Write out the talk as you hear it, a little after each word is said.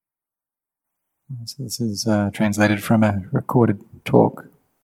So this is translated from a recorded talk.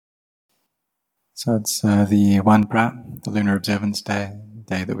 So it's the Wan Prat, the Lunar Observance Day, the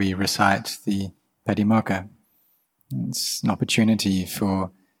day that we recite the Patimokkha. It's an opportunity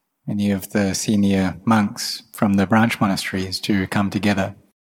for any of the senior monks from the branch monasteries to come together.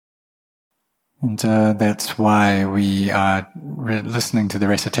 And that's why we are listening to the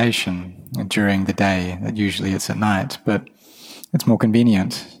recitation during the day. Usually it's at night, but it's more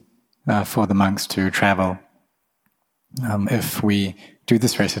convenient for the monks to travel if we do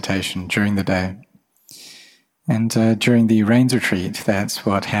this recitation during the day. And during the rains retreat, that's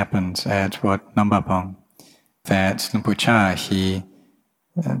what happened at Wat Nambapong, that Lumpur Cha, he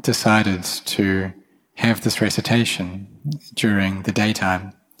decided to have this recitation during the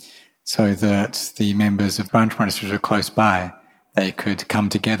daytime so that the members of branch monasteries who were close by, they could come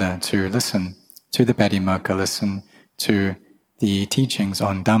together to listen to the Patimokkha, listen to the teachings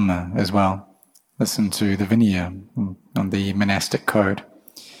on Dhamma as well, listen to the Vinaya on the monastic code,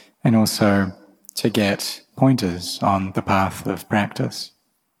 and also to get pointers on the path of practice.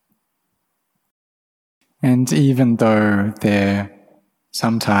 And even though there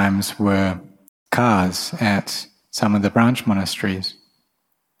sometimes were cars at some of the branch monasteries,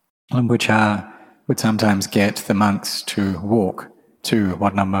 Lumpur Cha would sometimes get the monks to walk to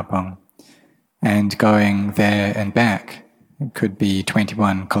Wat Nambapong, and going there and back, it could be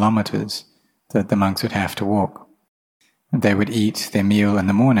 21 kilometers that the monks would have to walk. And they would eat their meal in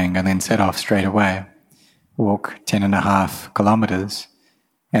the morning and then set off straight away, walk 10.5 kilometers,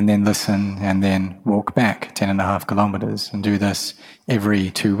 and then listen and then walk back 10.5 kilometers, and do this every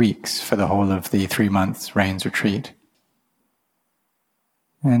 2 weeks for the whole of the 3 months rains retreat.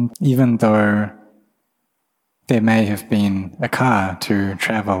 And even though there may have been a car to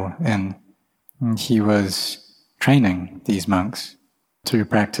travel in, he was training these monks to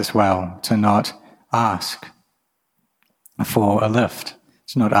practice well, to not ask for a lift,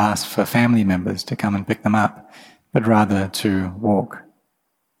 to not ask for family members to come and pick them up, but rather to walk.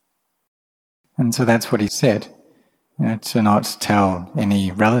 And so that's what he said, to not tell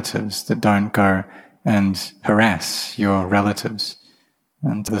any relatives, that don't go and harass your relatives.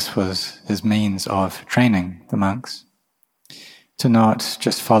 And this was his means of training the monks, to not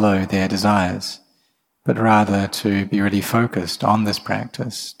just follow their desires, but rather to be really focused on this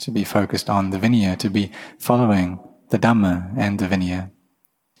practice, to be focused on the Vinaya, to be following the Dhamma and the Vinaya.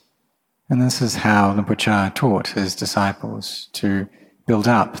 And this is how Lumpur Cha taught his disciples to build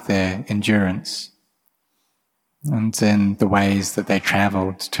up their endurance, and in the ways that they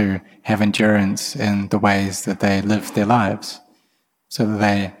travelled, to have endurance in the ways that they lived their lives, so that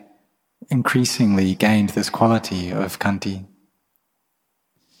they increasingly gained this quality of khanti.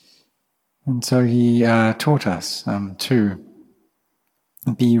 And so he taught us to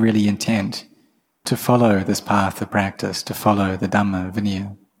be really intent, to follow this path of practice, to follow the Dhamma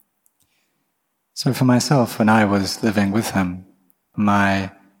Vinaya. So for myself, when I was living with him,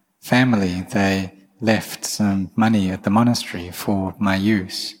 my family, they left some money at the monastery for my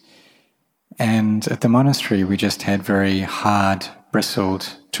use. And at the monastery, we just had very hard,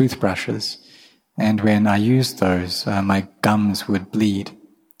 bristled toothbrushes. And when I used those, my gums would bleed.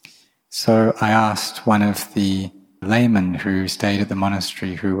 So I asked one of the laymen who stayed at the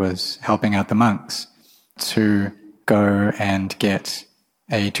monastery, who was helping out the monks, to go and get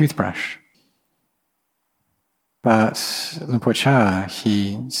a toothbrush. But Lumpur Cha,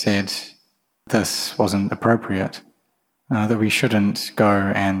 he said this wasn't appropriate, that we shouldn't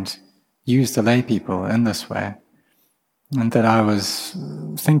go and use the lay people in this way. And that I was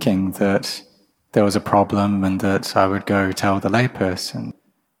thinking that there was a problem and that I would go tell the layperson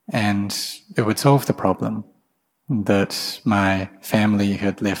and it would solve the problem, that my family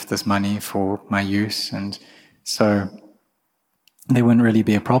had left this money for my use, and so there wouldn't really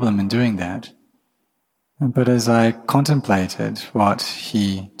be a problem in doing that. But as I contemplated what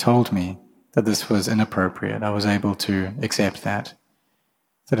he told me, that this was inappropriate, I was able to accept that.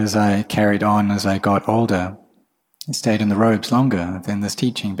 That as I carried on, as I got older, I stayed in the robes longer, then this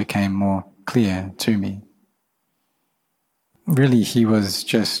teaching became more clear to me. Really, he was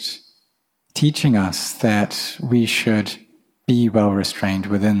just teaching us that we should be well restrained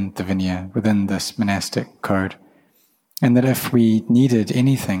within the Vinaya, within this monastic code, and that if we needed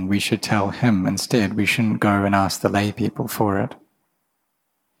anything, we should tell him instead. We shouldn't go and ask the lay people for it.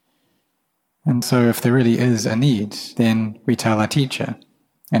 And so if there really is a need, then we tell our teacher,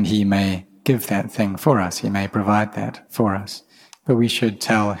 and he may give that thing for us, he may provide that for us, but we should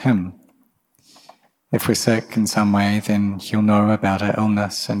tell him. If we're sick in some way, then he'll know about our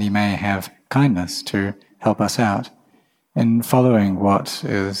illness, and he may have kindness to help us out. in following what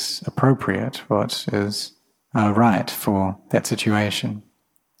is appropriate, what is right for that situation.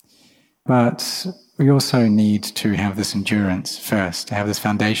 But we also need to have this endurance first, to have this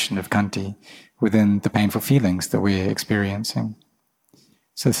foundation of khanti within the painful feelings that we're experiencing.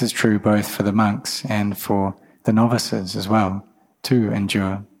 So this is true both for the monks and for the novices as well, to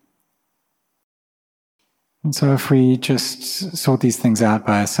endure. And so if we just sort these things out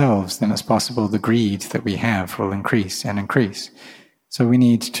by ourselves, then it's possible the greed that we have will increase and increase. So we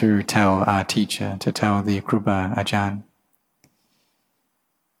need to tell our teacher, to tell the Kruba Ajahn.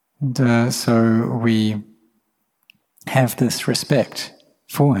 And so we have this respect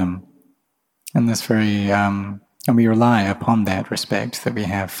for him, and this very, and we rely upon that respect that we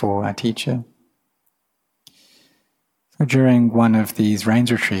have for our teacher. So during one of these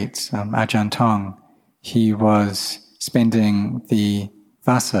rains retreats, Ajahn Tong, he was spending the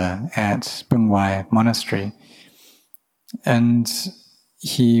vasa at Bungwai Monastery, and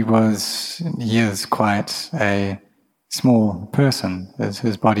he is quite a small person.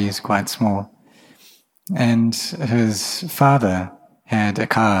 His body is quite small, and his father had a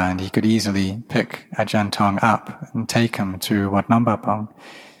car, and he could easily pick Ajahn Tong up and take him to Wat Nambapong.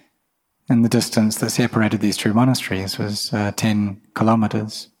 And the distance that separated these two monasteries was 10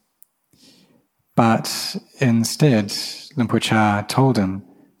 kilometers. But instead, Luang Por told him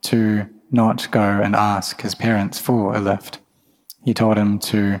to not go and ask his parents for a lift. He told him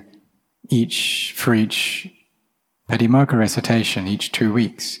to for each Patimokkha recitation, each 2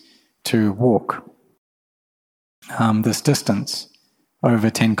 weeks, to walk this distance over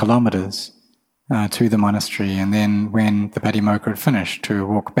 10 kilometers to the monastery, and then when the Patimokkha had finished, to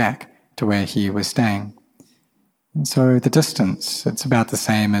walk back to where he was staying. And so the distance, it's about the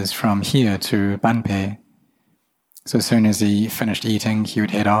same as from here to Banpe. So as soon as he finished eating, he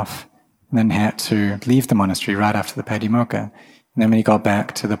would head off, and then had to leave the monastery right after the Patimokkha. And then when he got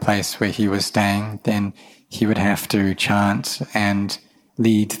back to the place where he was staying, then he would have to chant and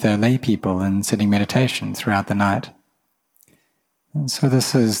lead the lay people in sitting meditation throughout the night. And so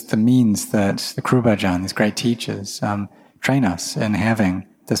this is the means that the Kruba Ajahn, these great teachers, train us in having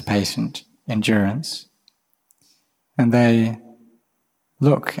this patient endurance. And they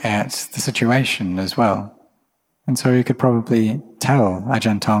look at the situation as well. And so you could probably tell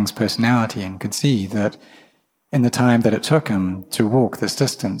Ajahn Tong's personality and could see that in the time that it took him to walk this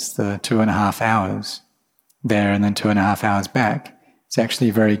distance, the 2.5 hours there and then 2.5 hours back, it's actually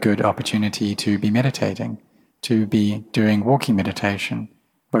a very good opportunity to be meditating, to be doing walking meditation,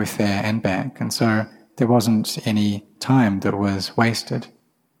 both there and back. And so there wasn't any time that was wasted.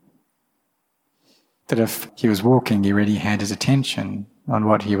 That if he was walking, he really had his attention on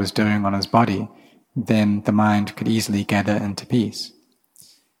what he was doing on his body, then the mind could easily gather into peace.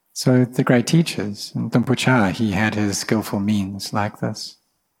 So the great teachers, and Luang Por, he had his skillful means like this.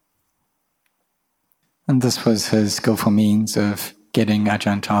 And this was his skillful means of getting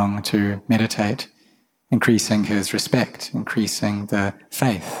Ajahn Tong to meditate, increasing his respect, increasing the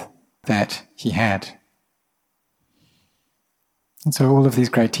faith that he had. And so all of these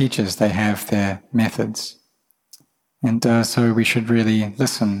great teachers, they have their methods. And so we should really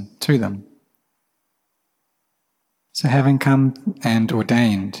listen to them. So having come and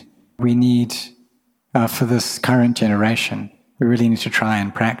ordained, we need, for this current generation, we really need to try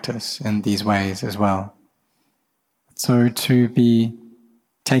and practice in these ways as well. So to be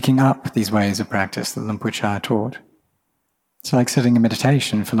taking up these ways of practice that Luang Por taught. It's like sitting in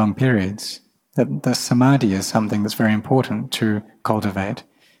meditation for long periods. That the samadhi is something that's very important to cultivate,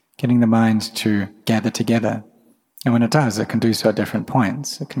 getting the mind to gather together. And when it does, it can do so at different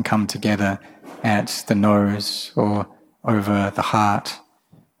points. It can come together at the nose or over the heart,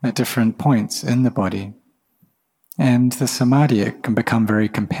 at different points in the body. And the samadhi, it can become very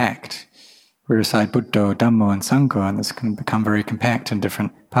compact. We recite Buddho, Dhammo, and Sangho, and this can become very compact in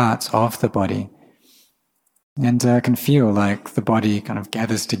different parts of the body. And can feel like the body kind of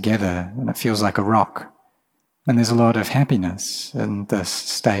gathers together and it feels like a rock. And there's a lot of happiness in this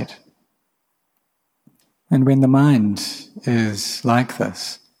state. And when the mind is like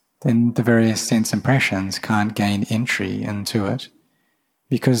this, then the various sense impressions can't gain entry into it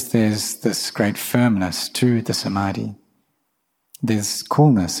because there's this great firmness to the samadhi. There's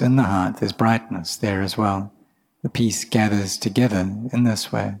coolness in the heart, there's brightness there as well. The peace gathers together in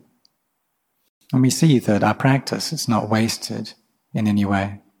this way. And we see that our practice is not wasted in any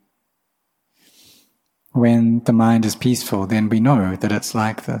way. When the mind is peaceful, then we know that it's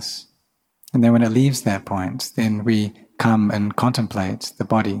like this. And then when it leaves that point, then we come and contemplate the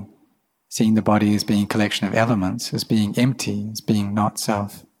body, seeing the body as being a collection of elements, as being empty, as being not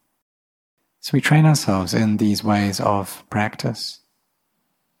self. So we train ourselves in these ways of practice.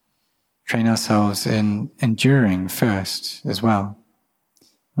 Train ourselves in enduring first as well,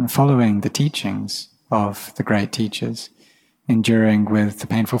 and following the teachings of the great teachers, enduring with the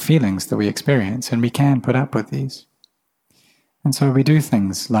painful feelings that we experience, and we can put up with these. And so we do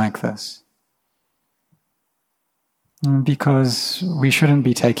things like this, because we shouldn't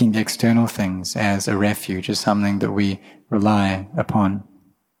be taking external things as a refuge, as something that we rely upon.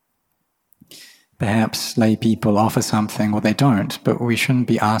 Perhaps lay people offer something or they don't, but we shouldn't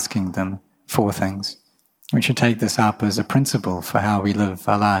be asking them for things. We should take this up as a principle for how we live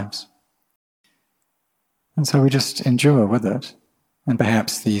our lives. And so we just endure with it. And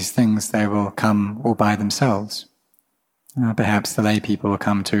perhaps these things, they will come all by themselves. Perhaps the lay people will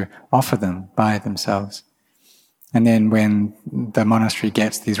come to offer them by themselves. And then when the monastery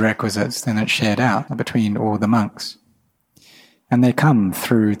gets these requisites, then it's shared out between all the monks. And they come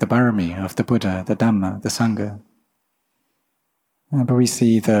through the barami of the Buddha, the Dhamma, the Sangha. But we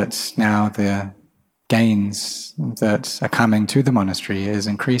see that now the gains that are coming to the monastery is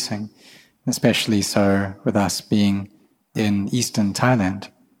increasing, especially so with us being in eastern Thailand,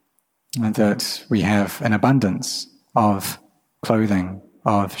 that we have an abundance of clothing,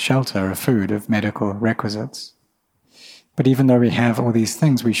 of shelter, of food, of medical requisites. But even though we have all these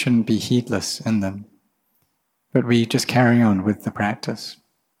things, we shouldn't be heedless in them. But we just carry on with the practice.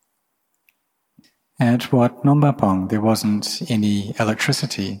 At Wat Nombapong, there wasn't any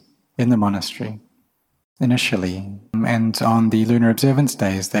electricity in the monastery initially. And on the lunar observance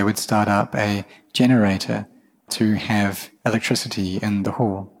days, they would start up a generator to have electricity in the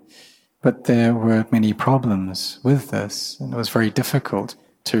hall. But there were many problems with this, and it was very difficult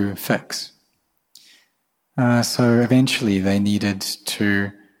to fix. So eventually they needed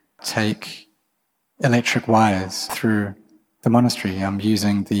to take electric wires through the monastery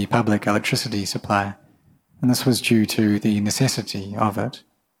using the public electricity supply, and this was due to the necessity of it.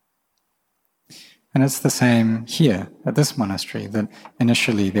 And it's the same here at this monastery, that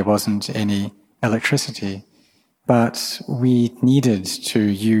initially there wasn't any electricity, but we needed to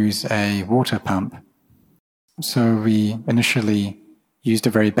use a water pump. So we initially used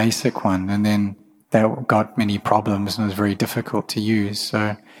a very basic one, and then that got many problems and was very difficult to use.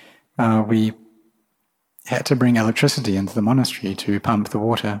 So we had to bring electricity into the monastery to pump the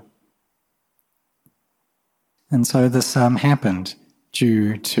water. And so this happened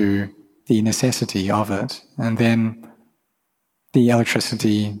due to the necessity of it. And then the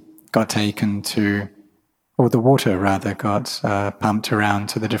electricity got taken to, or the water rather, got pumped around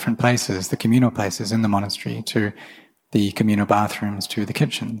to the different places, the communal places in the monastery, to the communal bathrooms, to the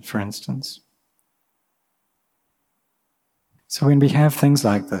kitchen, for instance. So when we have things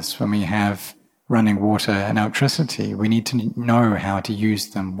like this, when we have running water and electricity, we need to know how to use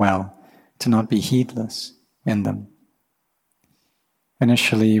them well, to not be heedless in them.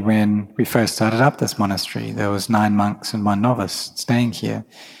 Initially, when we first started up this monastery, there was 9 monks and 1 novice staying here,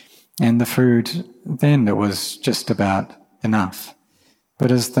 and the food then it was just about enough.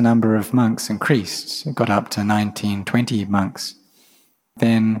 But as the number of monks increased, it got up to 19, 20 monks,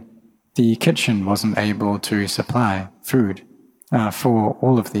 then the kitchen wasn't able to supply food for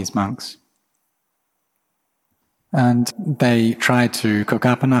all of these monks. And they tried to cook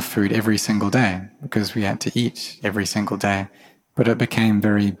up enough food every single day, because we had to eat every single day. But it became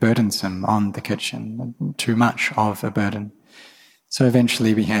very burdensome on the kitchen, too much of a burden. So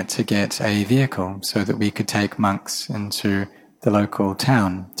eventually we had to get a vehicle so that we could take monks into the local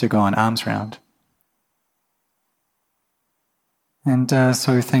town to go on alms round. And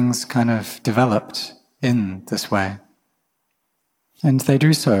so things kind of developed in this way. And they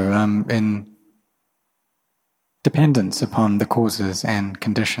do so in dependence upon the causes and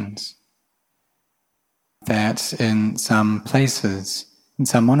conditions. That in some places, in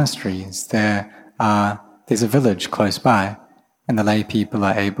some monasteries, there's a village close by, and the lay people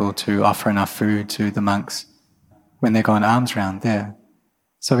are able to offer enough food to the monks when they go on alms round there.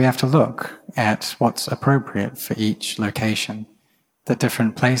 So we have to look at what's appropriate for each location. The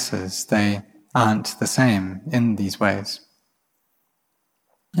different places, they aren't the same in these ways.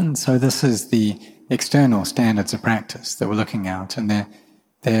 And so this is the external standards of practice that we're looking at, and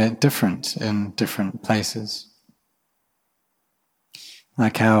they're different in different places.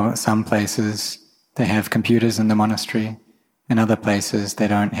 Like how some places they have computers in the monastery, in other places they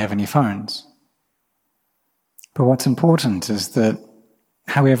don't have any phones. But what's important is that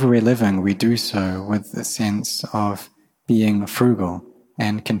however we're living, we do so with a sense of being frugal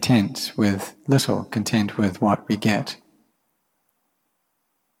and content with little, content with what we get.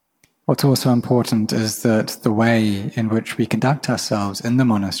 What's also important is that the way in which we conduct ourselves in the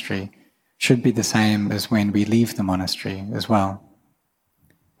monastery should be the same as when we leave the monastery as well.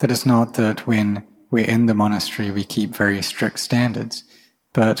 That it's not that when we're in the monastery we keep very strict standards,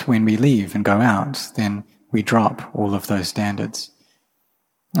 but when we leave and go out, then we drop all of those standards.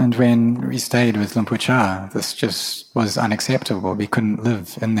 And when we stayed with Luang Pu Cha, this just was unacceptable. We couldn't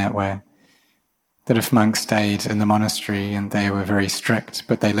live in that way. That if monks stayed in the monastery and they were very strict,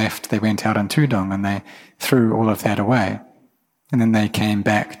 but they left, they went out on Tudong and they threw all of that away, and then they came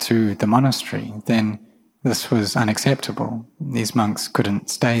back to the monastery, then this was unacceptable. These monks couldn't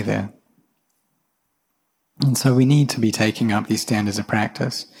stay there. And so we need to be taking up these standards of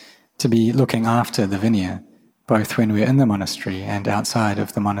practice, to be looking after the vinaya, both when we're in the monastery and outside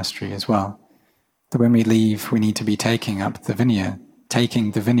of the monastery as well. That when we leave, we need to be taking up the vinaya,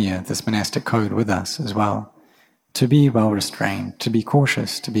 taking the vinaya, this monastic code, with us as well, to be well restrained, to be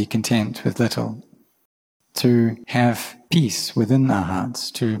cautious, to be content with little, to have peace within our hearts,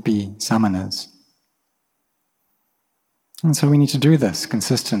 to be samanas. And so we need to do this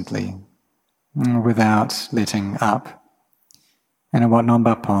consistently, without letting up. And in Wat Non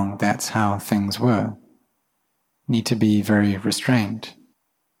Bapong, that's how things were. Need to be very restrained.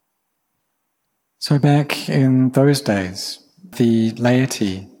 So back in those days, the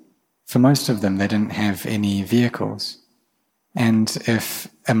laity, for most of them, they didn't have any vehicles. And if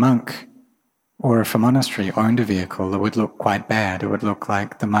a monk or if a monastery owned a vehicle, it would look quite bad. It would look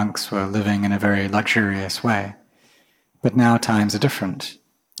like the monks were living in a very luxurious way. But now times are different,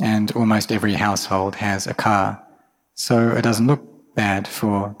 and almost every household has a car. So it doesn't look bad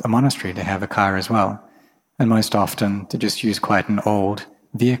for a monastery to have a car as well. And most often to just use quite an old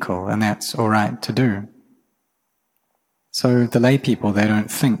vehicle, and that's all right to do. So the lay people, they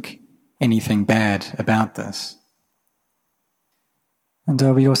don't think anything bad about this. And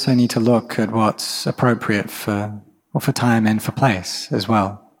we also need to look at what's appropriate for time and for place as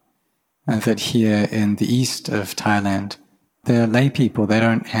well. And that here in the east of Thailand, the lay people, they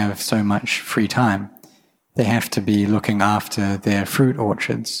don't have so much free time. They have to be looking after their fruit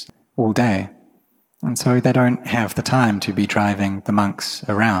orchards all day. And so they don't have the time to be driving the monks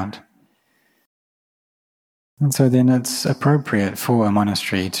around. And so then it's appropriate for a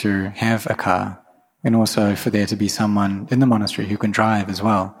monastery to have a car, and also for there to be someone in the monastery who can drive as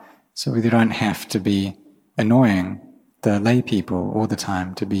well, so they don't have to be annoying the lay people all the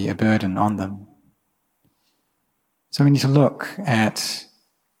time, to be a burden on them. So we need to look at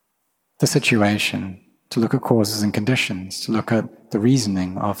the situation, to look at causes and conditions, to look at the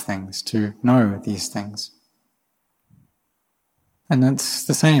reasoning of things, to know these things. And it's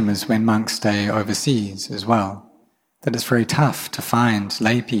the same as when monks stay overseas as well, that it's very tough to find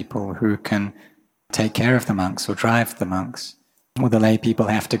lay people who can take care of the monks or drive the monks. Or the lay people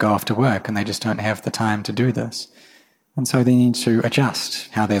have to go off to work and they just don't have the time to do this. And so they need to adjust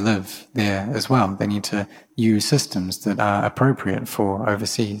how they live there as well. They need to use systems that are appropriate for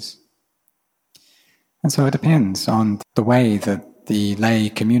overseas. And so it depends on the way that the lay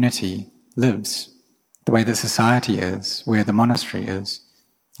community lives, the way that society is, where the monastery is.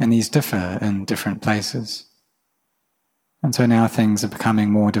 And these differ in different places. And so now things are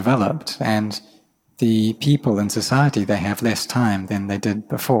becoming more developed, and the people in society, they have less time than they did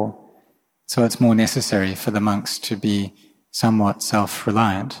before. So it's more necessary for the monks to be somewhat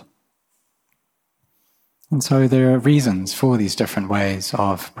self-reliant. And so there are reasons for these different ways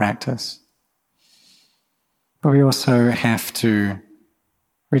of practice. But we also have to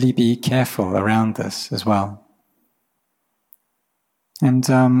really be careful around this as well. And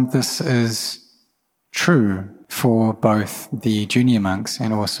this is true for both the junior monks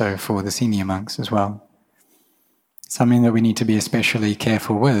and also for the senior monks as well. Something that we need to be especially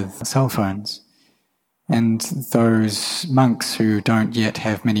careful with, cell phones. And those monks who don't yet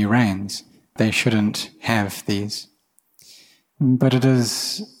have many rains, they shouldn't have these. But it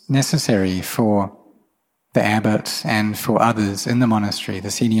is necessary for the abbot and for others in the monastery,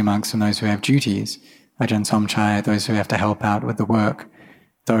 the senior monks and those who have duties, Ajahn Somchai, those who have to help out with the work,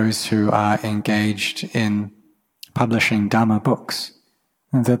 those who are engaged in publishing Dhamma books,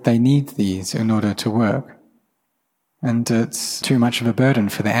 and that they need these in order to work. And it's too much of a burden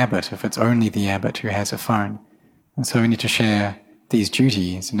for the abbot if it's only the abbot who has a phone. And so we need to share these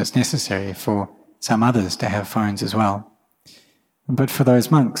duties, and it's necessary for some others to have phones as well. But for those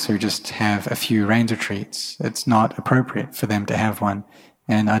monks who just have a few rain retreats, it's not appropriate for them to have one,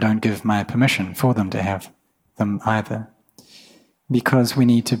 and I don't give my permission for them to have them either. Because we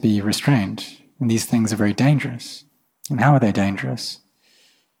need to be restrained, and these things are very dangerous. And how are they dangerous?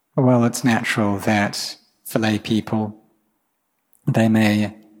 Well, it's natural that for lay people, they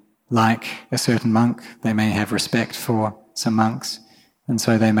may like a certain monk, they may have respect for some monks, And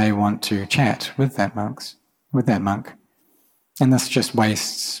so they may want to chat with that monk. And this just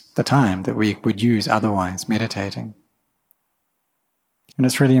wastes the time that we would use otherwise meditating. And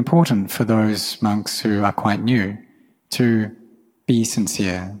it's really important for those monks who are quite new to be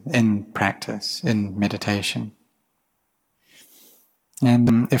sincere in practice, in meditation.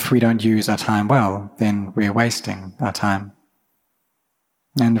 And if we don't use our time well, then we're wasting our time.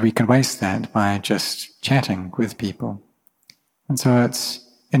 And we can waste that by just chatting with people. And so it's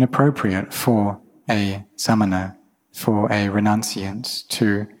inappropriate for a samana, for a renunciant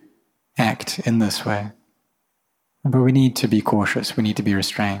to act in this way. But we need to be cautious, we need to be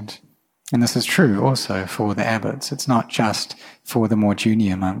restrained. And this is true also for the abbots. It's not just for the more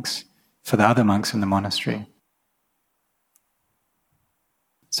junior monks, for the other monks in the monastery.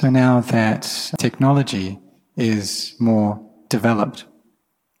 So now that technology is more developed,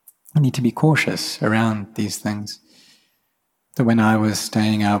 we need to be cautious around these things. So when I was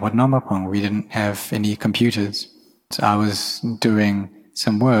staying at Wat Nomapong, we didn't have any computers. So I was doing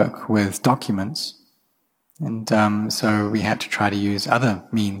some work with documents. And so we had to try to use other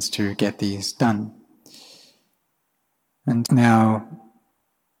means to get these done. And now,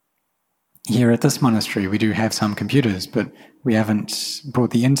 here at this monastery, we do have some computers, but we haven't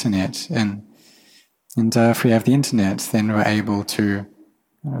brought the internet in. And if we have the internet, then we're able to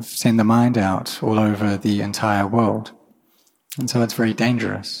send the mind out all over the entire world. And so it's very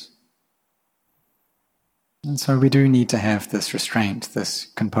dangerous. And so we do need to have this restraint, this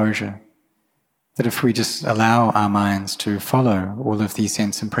composure, that if we just allow our minds to follow all of these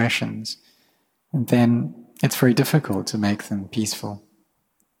sense impressions, then it's very difficult to make them peaceful.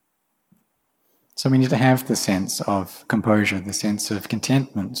 So we need to have the sense of composure, the sense of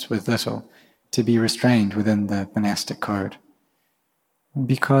contentment with little, to be restrained within the monastic code.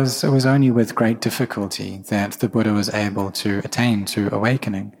 Because it was only with great difficulty that the Buddha was able to attain to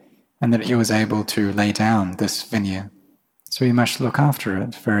awakening, and that he was able to lay down this vinaya. So we must look after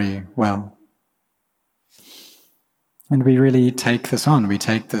it very well. And we really take this on, we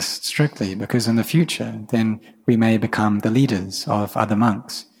take this strictly, because in the future, then we may become the leaders of other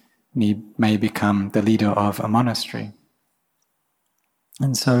monks. We may become the leader of a monastery.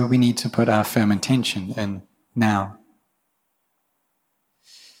 And so we need to put our firm intention in now.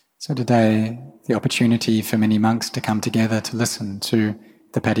 So today, the opportunity for many monks to come together to listen to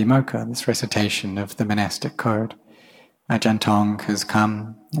the Patimokkha, this recitation of the monastic code. Ajahn Tong has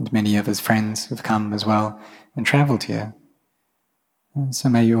come, and many of his friends have come as well, and travelled here. And so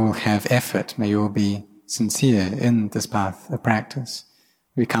may you all have effort, may you all be sincere in this path of practice.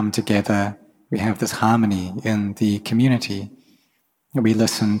 We come together, we have this harmony in the community. We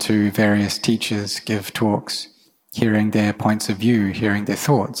listen to various teachers give talks, hearing their points of view, hearing their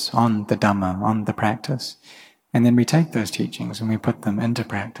thoughts on the Dhamma, on the practice. And then we take those teachings and we put them into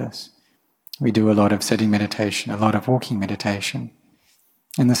practice. We do a lot of sitting meditation, a lot of walking meditation.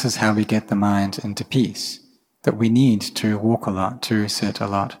 And this is how we get the mind into peace, that we need to walk a lot, to sit a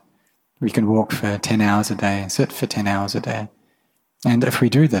lot. We can walk for 10 hours a day, sit for 10 hours a day. And if we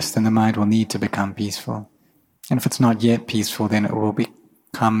do this, then the mind will need to become peaceful. And if it's not yet peaceful, then it will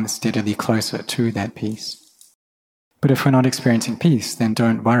become steadily closer to that peace. But if we're not experiencing peace, then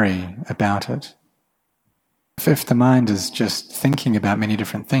don't worry about it. If the mind is just thinking about many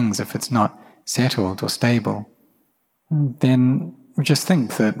different things, if it's not settled or stable, then we just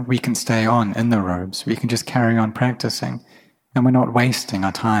think that we can stay on in the robes, we can just carry on practicing, and we're not wasting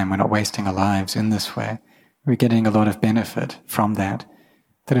our time, we're not wasting our lives in this way. We're getting a lot of benefit from that.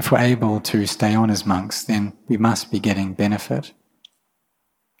 That if we're able to stay on as monks, then we must be getting benefit.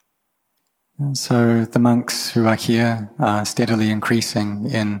 And so the monks who are here are steadily increasing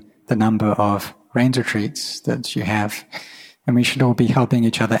in the number of rain retreats that you have, and we should all be helping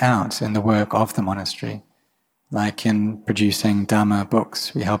each other out in the work of the monastery. Like in producing Dhamma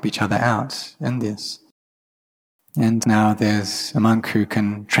books, we help each other out in this. And now there's a monk who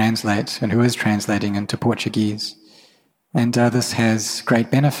can translate and who is translating into Portuguese. And this has great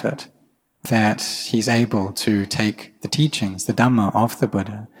benefit, that he's able to take the teachings, the Dhamma of the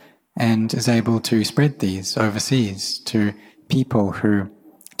Buddha, and is able to spread these overseas to people who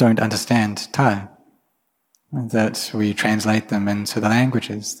don't understand Thai. That we translate them into the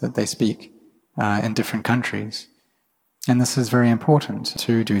languages that they speak in different countries. And this is very important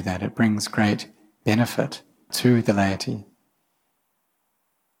to do that. It brings great benefit to the laity.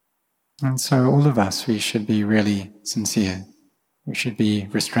 And so all of us, we should be really sincere. We should be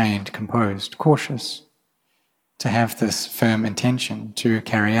restrained, composed, cautious, to have this firm intention to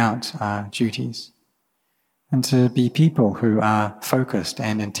carry out our duties, and to be people who are focused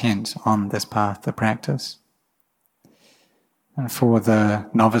and intent on this path of practice. and for the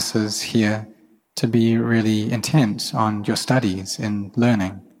novices here to be really intent on your studies in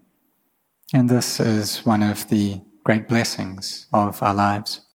learning. And this is one of the great blessings of our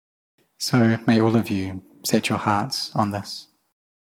lives. So may all of you set your hearts on this.